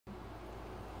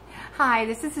Hi,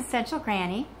 this is Essential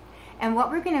Granny, and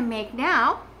what we're going to make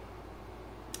now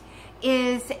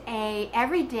is a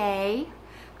everyday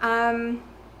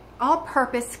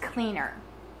all-purpose cleaner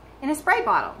in a spray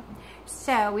bottle.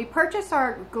 So we purchased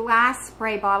our glass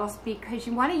spray bottles because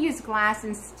you want to use glass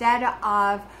instead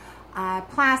of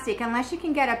plastic, unless you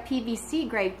can get a PVC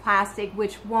grade plastic,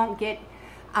 which won't get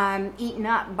eaten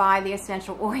up by the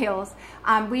essential oils.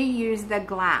 We use the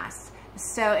glass.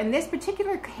 So in this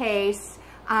particular case,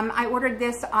 I ordered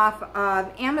this off of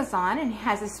Amazon, and it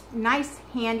has this nice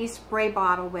handy spray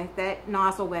bottle with it,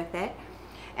 nozzle with it.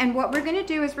 And what we're going to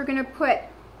do is we're going to put,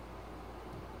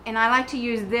 and I like to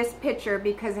use this pitcher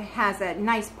because it has a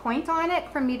nice point on it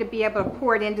for me to be able to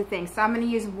pour it into things. So I'm going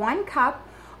to use 1 cup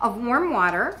of warm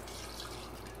water,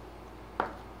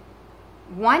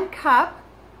 1 cup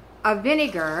of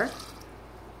vinegar,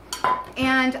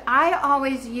 and I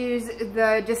always use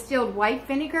the distilled white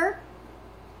vinegar,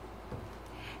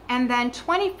 and then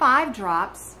 25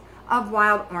 drops of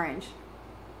wild orange.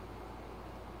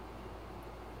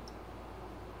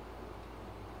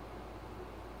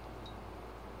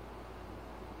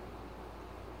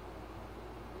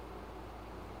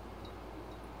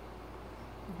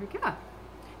 There we go.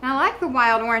 Now, I like the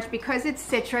wild orange because it's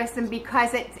citrus and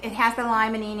because it has the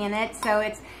limonene in it, so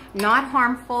it's not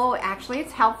harmful. Actually,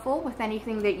 it's helpful with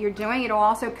anything that you're doing. It'll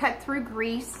also cut through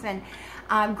grease and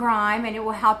grime, and it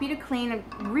will help you to clean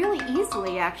really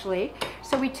easily, actually.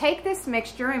 So we take this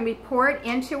mixture and we pour it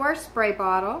into our spray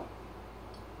bottle.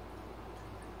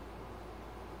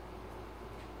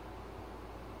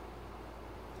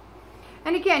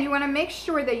 And again, you want to make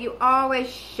sure that you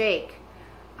always shake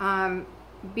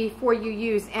before you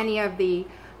use any of the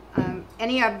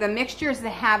mixtures that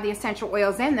have the essential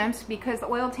oils in them, because the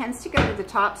oil tends to go to the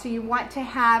top. So you want to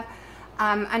have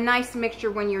a nice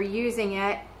mixture when you're using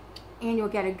it, and you'll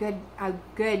get a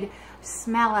good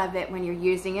smell of it when you're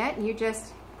using it. And you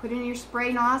just put it in your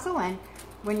spray nozzle, and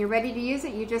when you're ready to use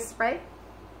it, you just spray.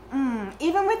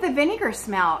 Even with the vinegar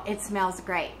smell, it smells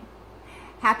great.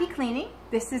 Happy cleaning.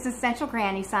 This is Essential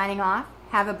Granny signing off.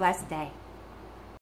 Have a blessed day.